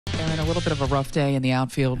little bit of a rough day in the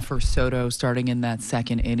outfield for Soto starting in that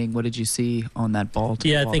second inning. What did you see on that ball?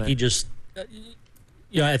 Yeah, I think he just,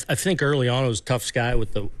 I think early on it was a tough sky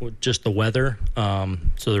with just the weather.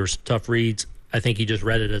 So there was tough reads. I think he just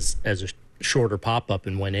read it as a shorter pop-up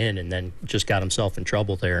and went in, and then just got himself in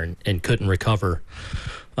trouble there and couldn't recover.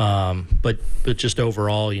 But just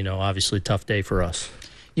overall, obviously tough day for us.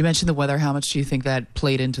 You mentioned the weather. How much do you think that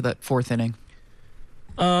played into that fourth inning?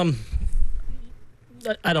 I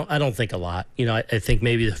don't think a lot. I think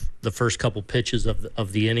maybe the first couple pitches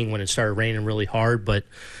of the inning when it started raining really hard, but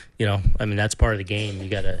that's part of the game. You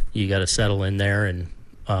gotta settle in there, and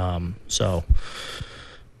once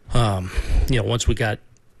we got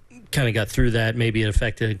through that, maybe it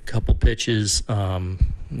affected a couple pitches.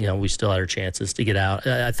 We still had our chances to get out.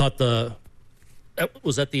 I thought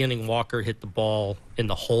was that the inning Walker hit the ball in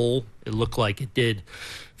the hole. It looked like it did.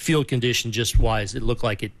 Field condition just wise, it looked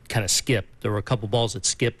like it kind of skipped. There were a couple balls that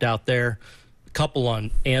skipped out there. A couple on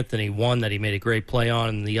Anthony, one that he made a great play on,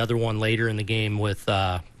 and the other one later in the game with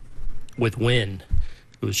Wynn.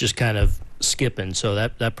 It was just kind of skipping, so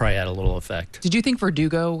that probably had a little effect. Did you think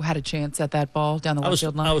Verdugo had a chance at that ball down the left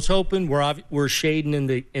field line? I was hoping. We're shading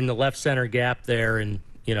in the left center gap there, and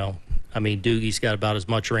Doogie's got about as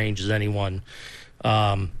much range as anyone.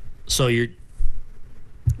 So you're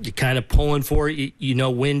kind of pulling for it.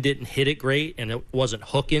 Wynn didn't hit it great, and it wasn't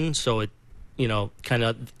hooking, so it, I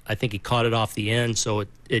think he caught it off the end, so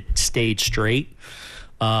it stayed straight.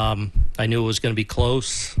 I knew it was going to be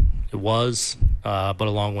close. It was, but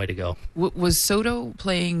a long way to go. Was Soto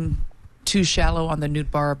playing too shallow on the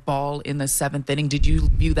Nootbaar ball in the seventh inning? Did you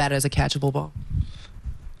view that as a catchable ball?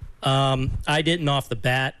 I didn't off the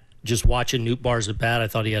bat. Just watching Nootbaar's at bat, I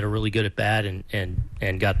thought he had a really good at bat and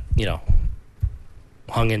got,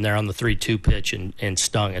 hung in there on the 3-2 pitch and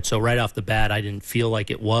stung it. So right off the bat, I didn't feel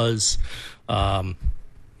like it was. I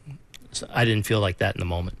didn't feel like that in the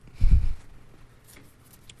moment.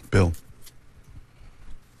 Bill.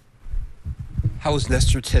 How was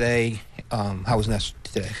Nestor today?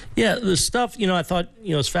 Yeah, the stuff, I thought,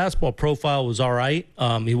 his fastball profile was all right.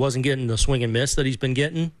 He wasn't getting the swing and miss that he's been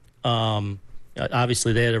getting.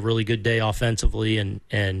 Obviously, they had a really good day offensively, and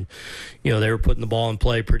they were putting the ball in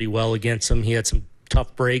play pretty well against him. He had some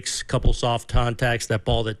tough breaks, a couple soft contacts. That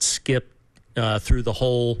ball that skipped through the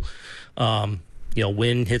hole,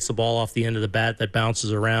 Wynn hits the ball off the end of the bat that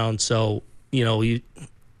bounces around. So, it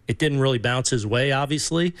didn't really bounce his way,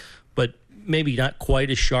 obviously, but maybe not quite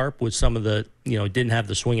as sharp with some of the, didn't have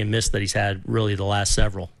the swing and miss that he's had really the last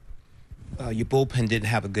several. Your bullpen didn't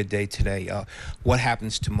have a good day today. What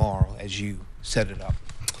happens tomorrow as you set it up?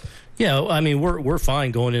 Yeah, we're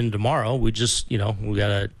fine going into tomorrow. We just, we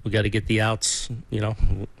gotta get the outs.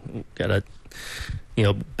 Gotta,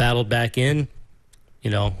 battle back in.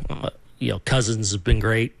 Cousins has been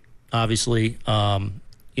great. Obviously, a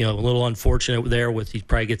little unfortunate there with he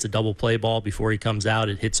probably gets a double play ball before he comes out.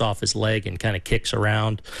 It hits off his leg and kind of kicks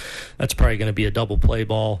around. That's probably going to be a double play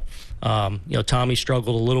ball. Tommy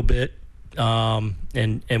struggled a little bit. And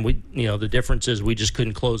we, the difference is we just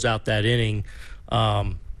couldn't close out that inning.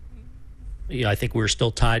 I think we were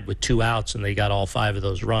still tied with 2 outs, and they got all 5 of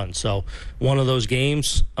those runs. So one of those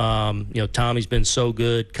games, Tommy's been so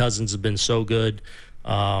good. Cousins have been so good.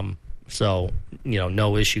 So,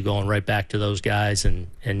 no issue going right back to those guys and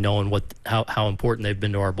knowing how important they've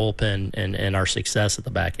been to our bullpen and our success at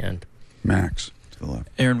the back end. Max, to the left.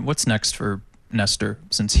 Aaron, what's next for Nestor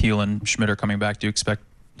since Heel and Schmidt are coming back? Do you expect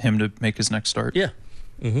him to make his next start? Yeah.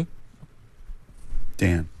 Mm-hmm.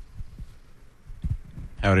 Dan.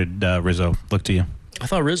 How did Rizzo look to you? I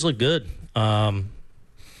thought Riz looked good. I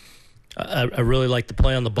really liked the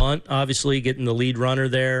play on the bunt, obviously, getting the lead runner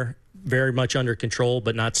there, very much under control,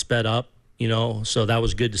 but not sped up, so that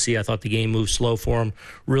was good to see. I thought the game moved slow for him.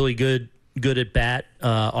 Really good at bat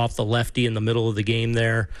off the lefty in the middle of the game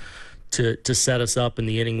there to set us up in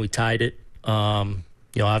the inning. We tied it.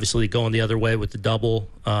 Obviously going the other way with the double.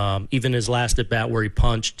 Even his last at bat where he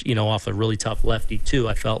punched, off a really tough lefty too,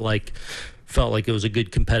 I felt like it was a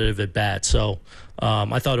good competitive at bat. So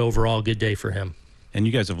I thought overall good day for him. And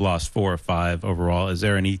you guys have lost 4 or 5 overall. Is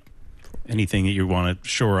there anything that you want to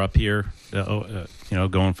shore up here,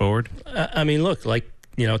 going forward? Look,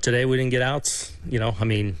 today we didn't get outs.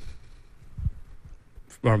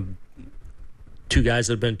 From 2 guys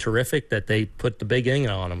that have been terrific that they put the big inning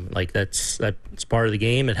on them. That's part of the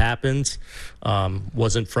game. It happens.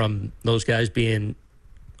 Wasn't from those guys being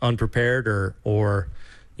unprepared or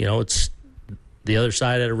it's the other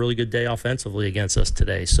side had a really good day offensively against us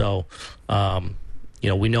today. So,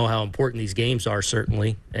 we know how important these games are,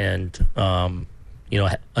 certainly. And,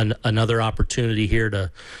 another opportunity here to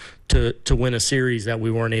to win a series that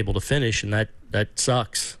we weren't able to finish, and that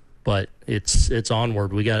sucks. But it's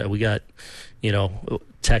onward. We got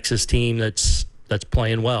Texas team that's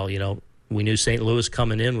playing well. We knew St. Louis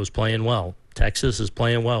coming in was playing well. Texas is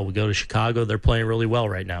playing well. We go to Chicago; they're playing really well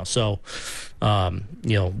right now. So,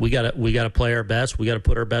 we got to play our best. We got to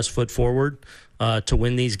put our best foot forward to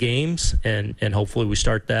win these games, and hopefully we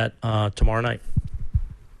start that tomorrow night.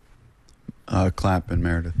 Clapp and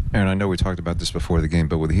Meredith. Aaron, I know we talked about this before the game,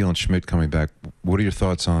 but with Heel and Schmidt coming back, what are your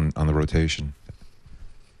thoughts on the rotation?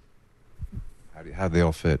 How do they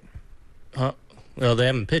all fit? Well, they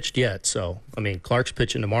haven't pitched yet, so Clark's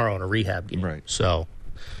pitching tomorrow in a rehab game. Right. So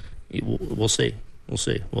we'll see.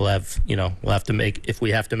 We'll have to make, if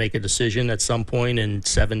we have to make a decision at some point in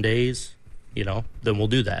 7 days, then we'll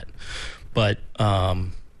do that. But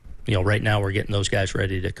right now we're getting those guys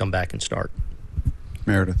ready to come back and start.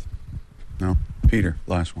 Meredith. No. Peter,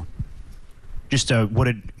 last one. Just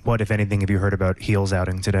what, if anything, have you heard about Heel's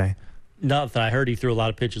outing today? Nothing. I heard he threw a lot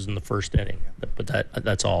of pitches in the first inning, but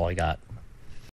that's all I got.